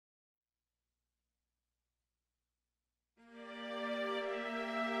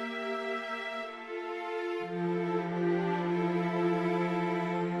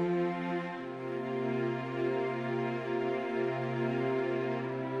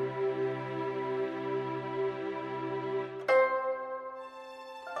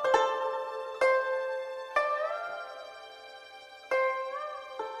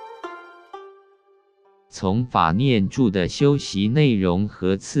从法念住的修习内容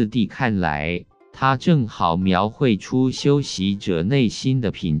和次第看来，它正好描绘出修习者内心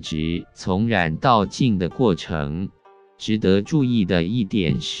的品质从染到净的过程。值得注意的一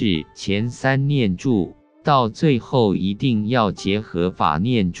点是，前三念住到最后一定要结合法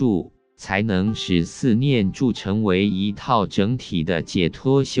念住，才能使四念住成为一套整体的解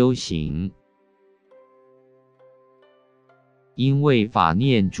脱修行。因为法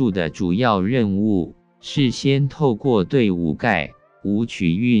念住的主要任务是先透过对五盖、五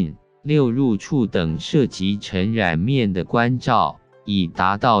取蕴、六入处等涉及尘染面的关照，以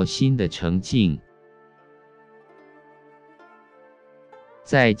达到心的澄净，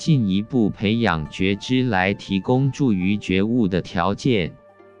再进一步培养觉知来提供助于觉悟的条件，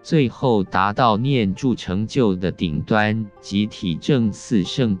最后达到念住成就的顶端及体证四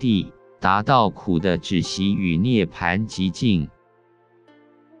圣谛，达到苦的止息与涅槃极境。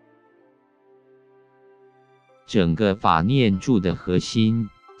整个法念住的核心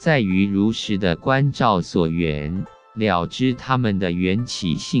在于如实的关照所缘，了知它们的缘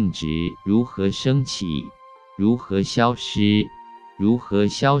起性质如何升起，如何消失，如何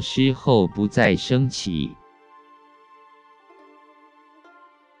消失后不再升起。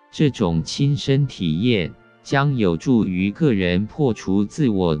这种亲身体验将有助于个人破除自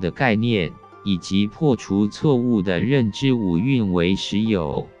我的概念，以及破除错误的认知五蕴为实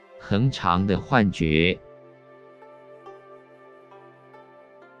有、恒常的幻觉。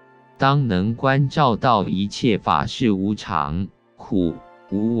当能关照到一切法是无常、苦、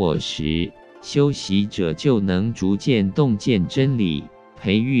无我时，修习者就能逐渐洞见真理，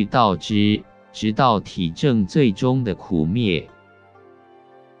培育道知，直到体证最终的苦灭。